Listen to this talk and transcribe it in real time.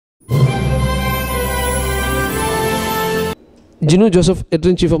Ginu Joseph,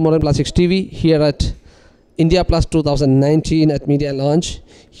 Editor-in-Chief of Modern Plastics TV, here at IndiaPlast 2019 at Media Launch.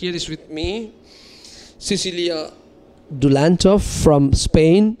 Here is with me Cecilia Dulanto from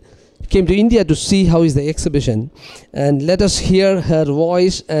Spain. Came to India to see how is the exhibition, and let us hear her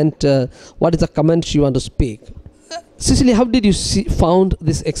voice and what is the comment she want to speak. Cecilia, how did you found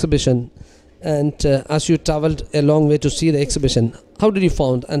this exhibition? And as you traveled a long way to see the exhibition, how did you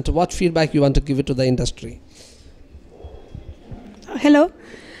found, and what feedback you want to give it to the industry? Hello.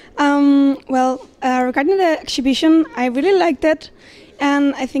 Regarding the exhibition, I really liked it,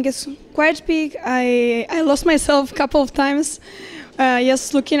 and I think it's quite big. I lost myself a couple of times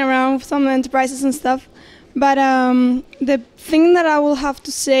just looking around some enterprises and stuff. But the thing that I will have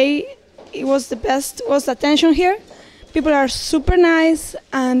to say it was the best was the attention here. People are super nice,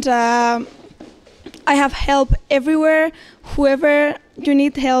 and I have help everywhere. Whoever you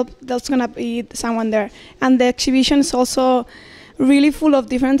need help, there's gonna be someone there. And the exhibition is also really full of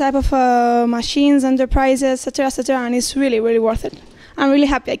different type of machines, enterprises, etc., and it's really, really worth it. I'm really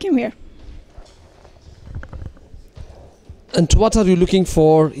happy I came here. And what are you looking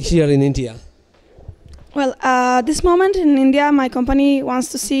for here in India? Well, at this moment in India, my company wants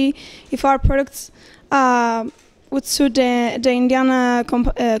to see if our products would suit the Indian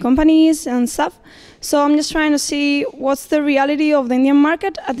companies and stuff. So I'm just trying to see what's the reality of the Indian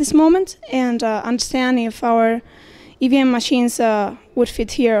market at this moment and understand if our EVM machines would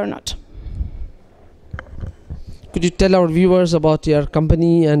fit here or not. Could you tell our viewers about your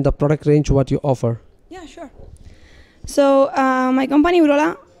company and the product range, what you offer? Yeah, sure. So my company,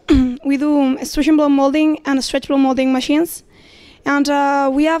 Urola, we do extrusion blow molding and stretch blow molding machines. And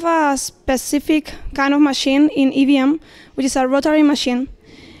we have a specific kind of machine in EVM, which is a rotary machine.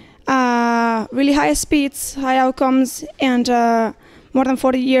 Really high speeds, high outcomes, and more than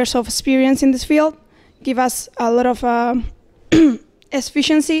 40 years of experience in this field give us a lot of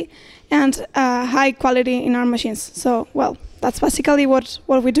efficiency and high quality in our machines. So, well, that's basically what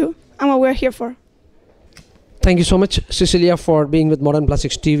we do and what we're here for. Thank you so much, Cecilia, for being with Modern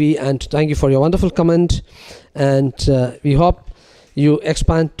Plastics TV, and thank you for your wonderful comment. And we hope you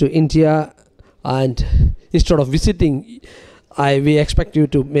expand to India, and instead of visiting, we expect you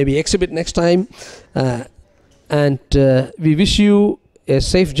to maybe exhibit next time. And we wish you a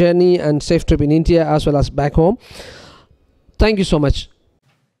safe journey and safe trip in India as well as back home. Thank you so much.